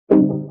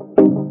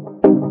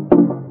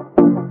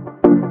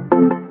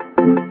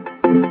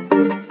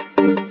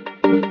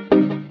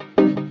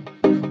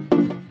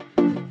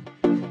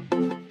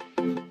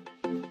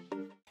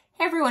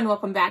everyone,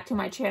 welcome back to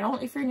my channel.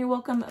 If you're new,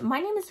 welcome. My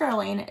name is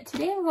Darlene.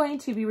 Today I'm going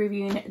to be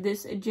reviewing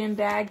this gym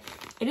bag.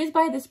 It is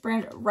by this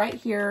brand right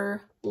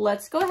here.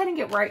 Let's go ahead and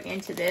get right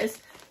into this.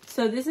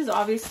 So this is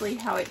obviously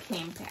how it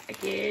came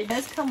packaged. It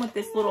does come with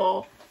this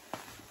little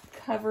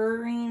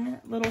covering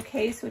little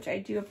case, which I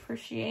do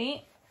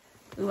appreciate.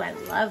 Ooh, I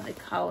love the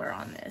color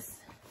on this.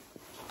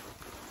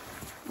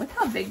 Look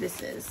how big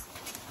this is.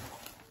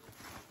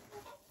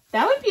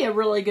 That would be a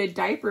really good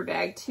diaper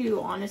bag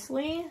too,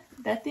 honestly.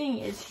 That thing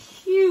is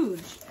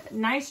huge.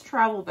 Nice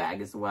travel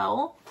bag as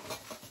well.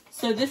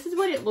 So this is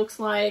what it looks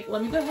like.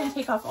 Let me go ahead and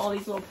take off all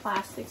these little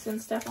plastics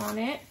and stuff on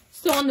it.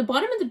 So on the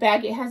bottom of the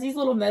bag, it has these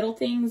little metal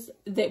things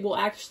that will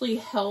actually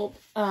help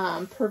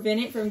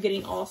prevent it from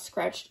getting all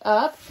scratched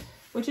up,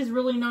 which is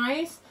really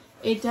nice.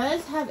 It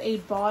does have a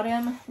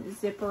bottom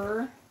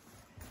zipper,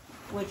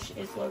 which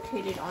is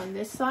located on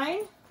this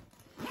side.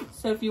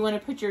 So if you want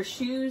to put your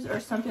shoes or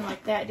something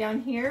like that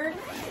down here,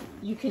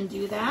 you can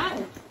do that.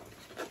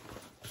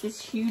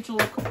 This huge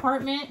little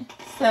compartment.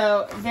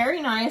 So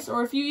very nice.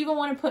 Or if you even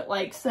want to put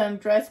like some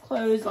dress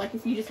clothes, like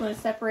if you just want to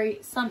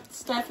separate some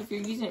stuff, if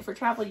you're using it for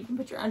travel, you can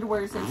put your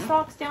underwears and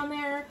socks down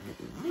there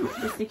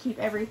just to keep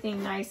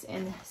everything nice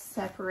and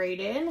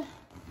separated.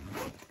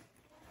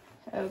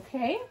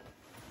 Okay.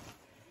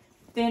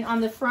 Then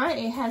on the front,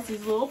 it has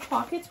these little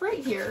pockets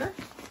right here.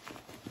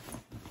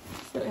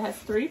 So it has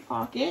 3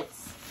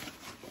 pockets.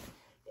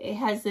 It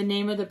has the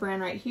name of the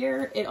brand right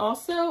here. It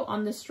also,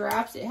 on the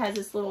straps, it has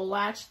this little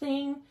latch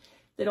thing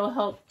that'll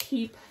help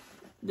keep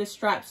the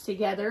straps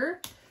together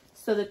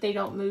so that they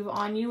don't move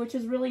on you, which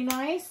is really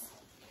nice.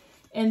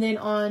 And then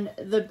on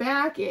the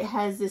back, it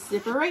has this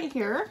zipper right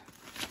here,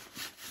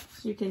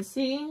 as you can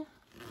see.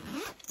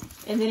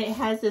 And then it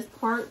has this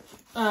part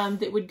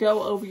that would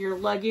go over your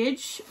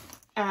luggage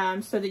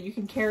so that you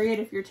can carry it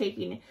if you're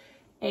taking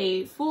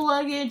a full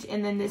luggage.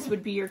 And then this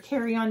would be your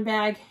carry-on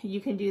bag. You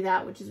can do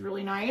that, which is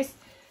really nice.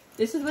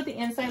 This is what the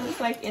inside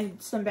looks like,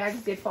 and some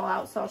bags did fall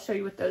out, so I'll show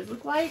you what those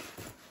look like.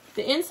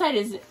 The inside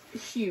is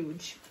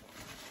huge.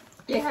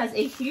 It has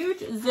a huge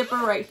zipper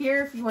right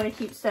here if you want to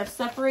keep stuff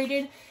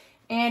separated,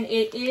 and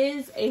it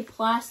is a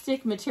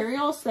plastic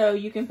material, so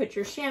you can put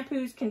your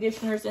shampoos,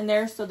 conditioners in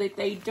there so that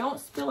they don't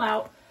spill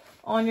out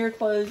on your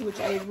clothes,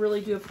 which I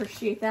really do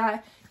appreciate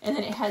that. And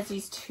then it has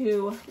these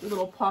 2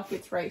 little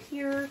pockets right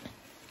here.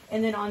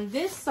 And then on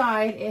this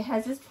side, it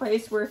has this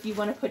place where if you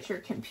want to put your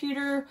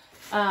computer,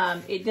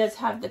 it does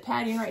have the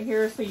padding right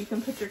here, so you can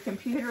put your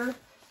computer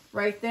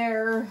right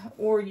there,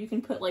 or you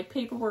can put like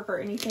paperwork or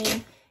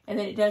anything. And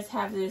then it does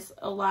have this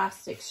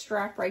elastic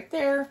strap right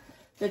there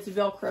that's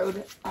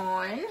Velcroed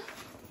on.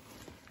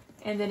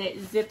 And then it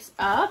zips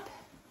up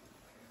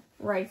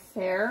right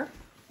there.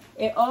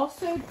 It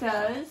also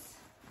does,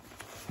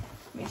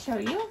 let me show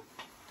you,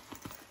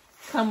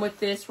 come with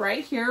this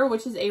right here,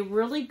 which is a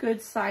really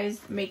good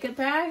sized makeup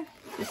bag,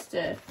 just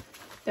to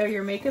throw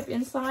your makeup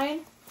inside,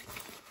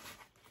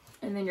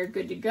 and then you're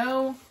good to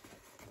go.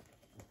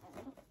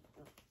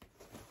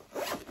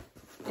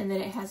 And then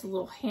it has a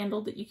little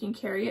handle that you can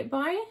carry it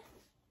by.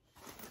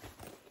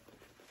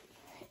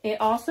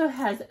 It also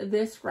has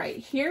this right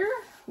here,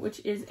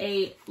 which is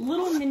a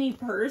little mini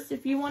purse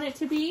if you want it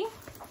to be.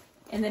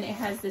 And then it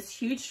has this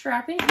huge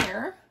strap in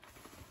here.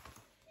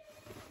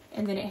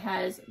 And then it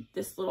has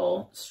this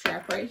little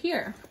strap right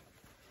here.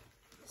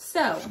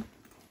 So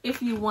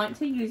if you want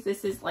to use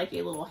this as like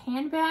a little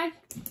handbag,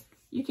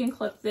 you can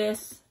clip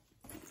this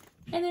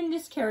and then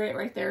just carry it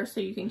right there so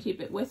you can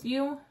keep it with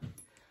you.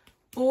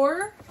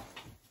 Or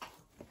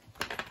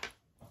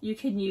you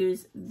can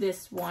use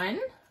this one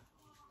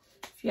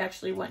if you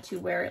actually want to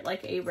wear it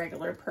like a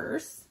regular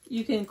purse.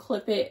 You can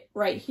clip it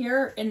right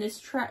here, and this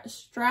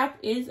strap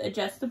is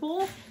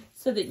adjustable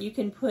so that you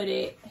can put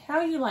it how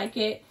you like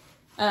it.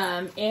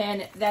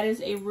 And that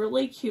is a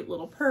really cute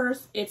little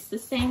purse. It's the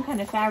same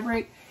kind of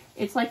fabric.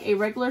 It's like a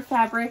regular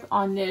fabric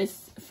on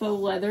this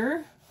faux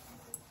leather.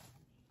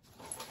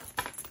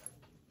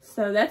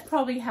 So that's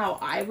probably how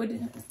I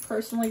would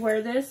personally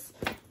wear this,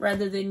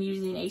 rather than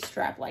using a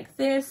strap like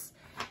this.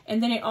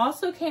 And then it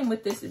also came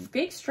with this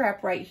big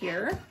strap right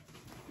here.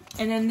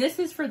 And then this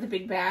is for the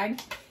big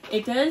bag.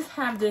 It does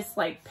have this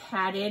like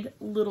padded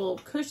little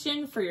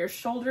cushion for your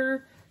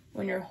shoulder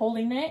when you're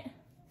holding it.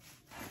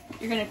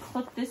 You're going to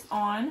clip this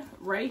on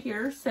right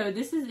here. So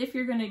this is if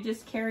you're going to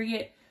just carry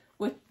it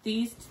with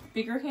these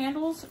bigger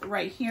handles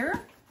right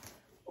here.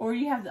 Or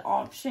you have the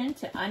option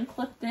to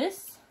unclip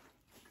this.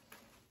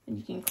 And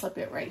you can clip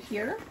it right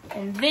here.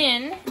 And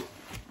then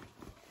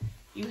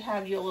you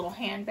have your little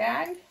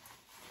handbag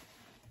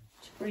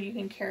where you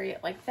can carry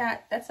it like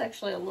that. That's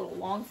actually a little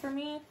long for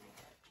me.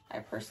 I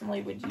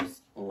personally would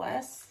use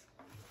less.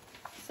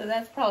 So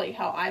that's probably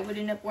how I would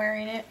end up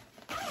wearing it.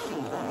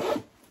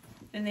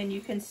 And then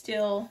you can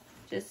still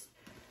just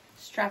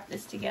strap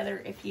this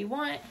together if you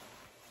want.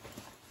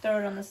 Throw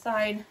it on the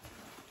side.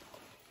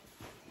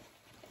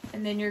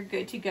 And then you're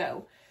good to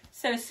go.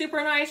 So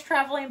super nice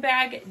traveling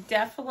bag.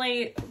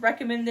 Definitely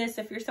recommend this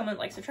if you're someone that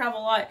likes to travel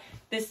a lot.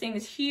 This thing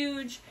is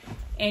huge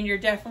and you're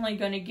definitely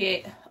going to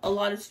get a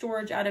lot of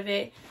storage out of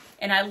it.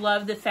 And I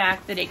love the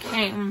fact that it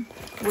came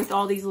with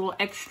all these little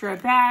extra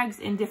bags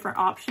and different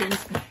options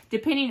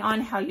depending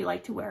on how you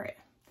like to wear it.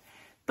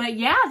 But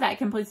yeah, that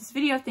completes this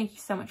video. Thank you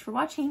so much for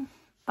watching.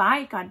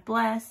 Bye. God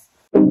bless.